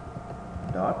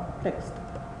dot text.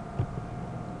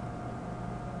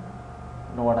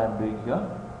 Know what I am doing here?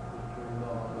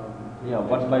 Yeah,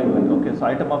 1 by 1. Okay, so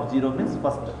item of 0 means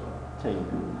first child,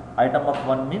 item of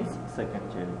 1 means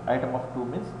second child, item of 2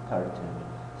 means third child.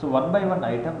 So 1 by 1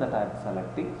 item that I am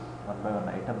selecting,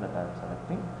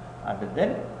 and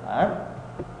then I am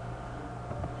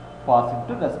passing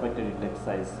to respected index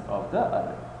size of the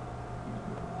array.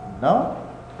 Now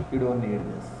you don't need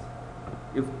this.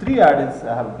 If 3 add-ins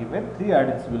I have given, 3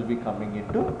 add-ins will be coming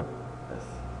into this.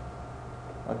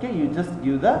 Okay, you just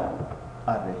give the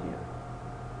array here.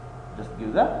 Just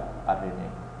give the array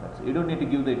name. That's it. You don't need to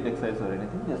give the index size or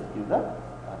anything, just give the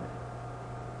array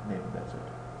name. That's it.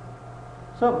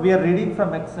 So we are reading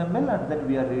from XML, and then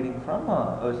we are reading from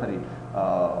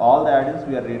all the add-ins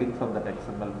we are reading from that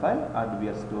XML file, and we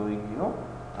are storing here,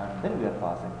 and then we are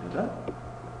passing to the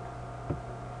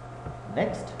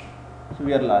next. So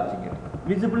we are launching it.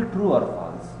 visible true or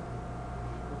false.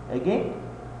 Again,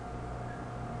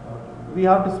 we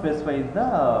have to specify in the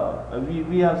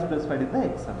we have specified in the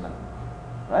XML,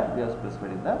 right? We have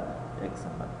specified in the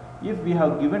XML. If we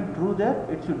have given true there,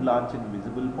 it should launch in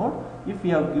visible mode. If we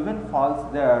have given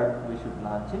false there, we should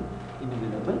launch in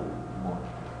invisible mode.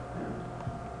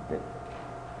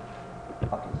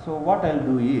 Okay, so what I'll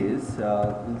do is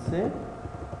we'll say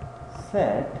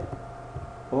set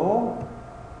O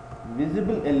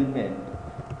visible element,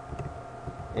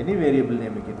 any variable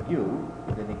name you can give,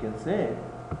 then you can say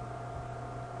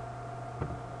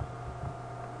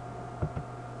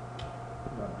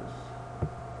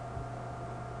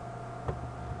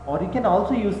or you can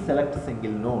also use select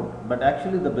single node, but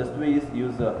actually the best way is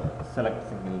use a select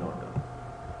single node.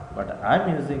 But I'm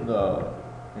using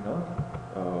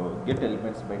get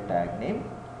elements by tag name,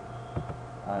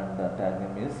 and the tag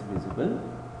name is visible.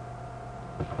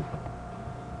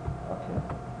 Okay,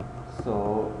 so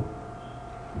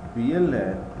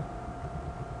BLN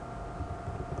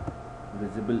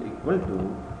visible equal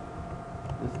to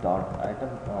this dot item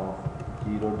of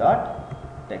 0 dot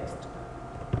text.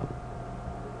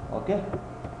 Okay,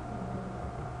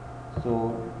 so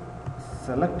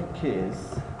select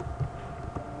case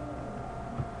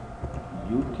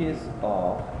use case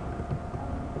of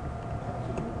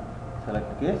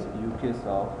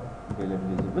BLN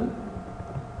visible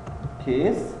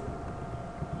case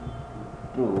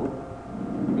true,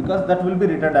 because that will be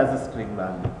written as a string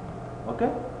value.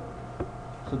 Okay,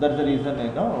 so that's the reason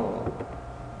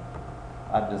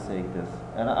I'm just saying this,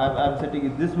 and I'm setting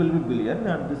it, this will be boolean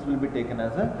and this will be taken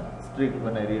as a string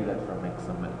when I read that from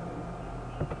XML.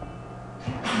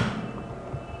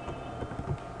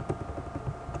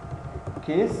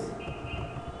 Case,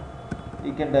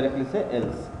 you can directly say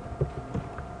else,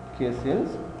 case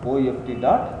else UFT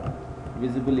dot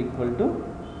visible equal to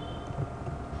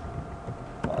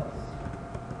false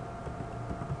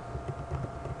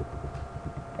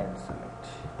and select.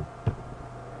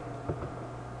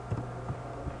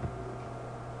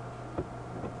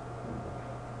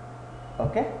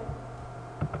 Okay,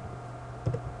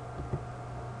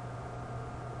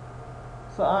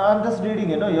 so I'm just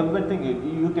reading everything.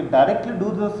 You can directly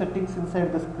do those settings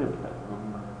inside the script,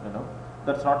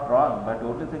 that's not wrong, but the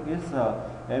only thing is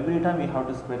every time you have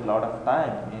to spend a lot of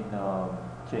time in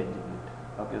changing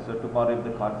it. Okay, so tomorrow if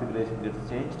the configuration gets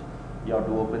changed, you have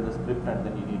to open the script and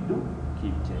then you need to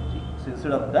keep changing. So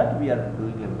instead of that, we are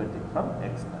doing everything from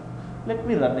XML. Let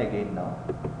me run again now.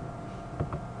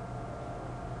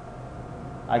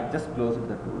 I just closed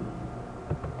the tool.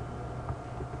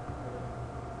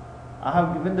 I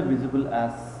have given the visible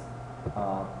as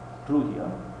true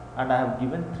here, and I have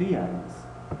given 3 arrays,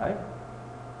 right?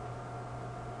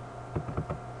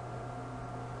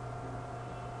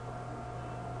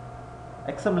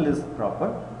 XML is proper.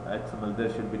 XML, there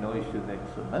should be no issues in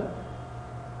XML.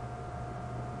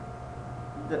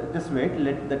 Just wait,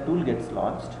 let the tool gets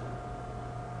launched.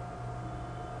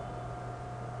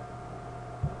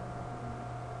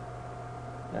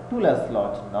 The tool has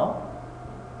launched now,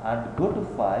 and go to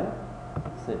File,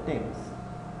 Settings,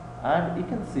 and you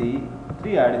can see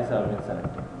 3 add-ins have been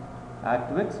selected: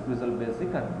 ActiveX, Visual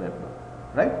Basic, and Web.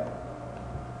 Right?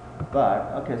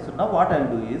 But okay, so now what I'll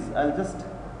do is I'll just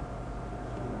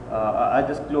I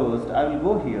just closed. I will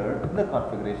go here in the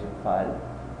configuration file.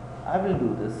 I will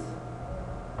do this.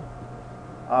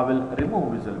 I will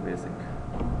remove Visual Basic.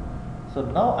 So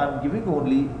now I'm giving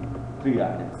only 3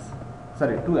 add-ins.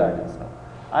 Sorry, 2 add-ins now.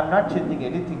 I'm not changing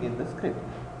anything in the script,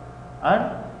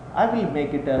 and I will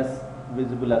make it as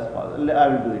visible as possible. I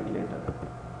will do it later.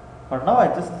 For now, I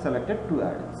just selected 2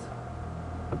 add-ins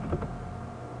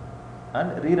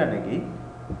and rerun again.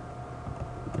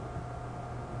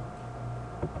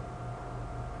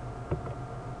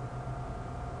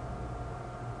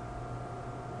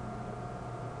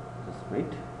 Just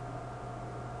wait.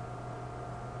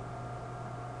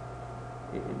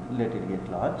 Let it get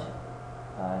launched,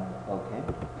 and okay,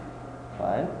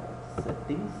 File,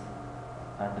 Settings,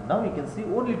 and now you can see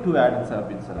only 2 add-ins have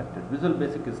been selected. Visual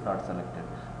Basic is not selected.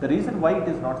 The reason why it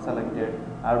is not selected,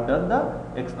 I have done the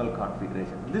external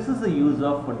configuration. This is the use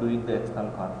of doing the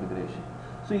external configuration.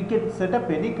 So you can set up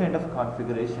any kind of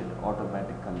configuration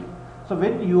automatically. So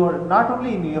when you are not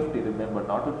only in UFT, remember,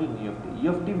 not only in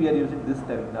UFT we are using this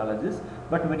terminologies,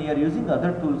 but when you are using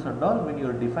other tools and all, when you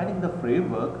are defining the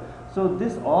framework, so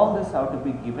all this have to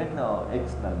be given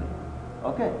externally.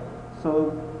 Okay,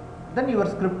 so then your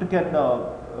script can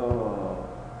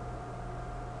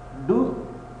do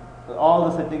all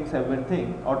the settings,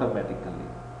 everything automatically.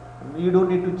 You don't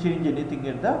need to change anything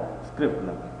at the script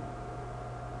level.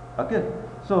 Okay,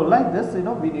 so like this,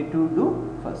 we need to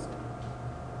do first.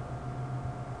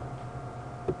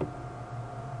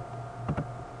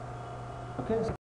 Okay.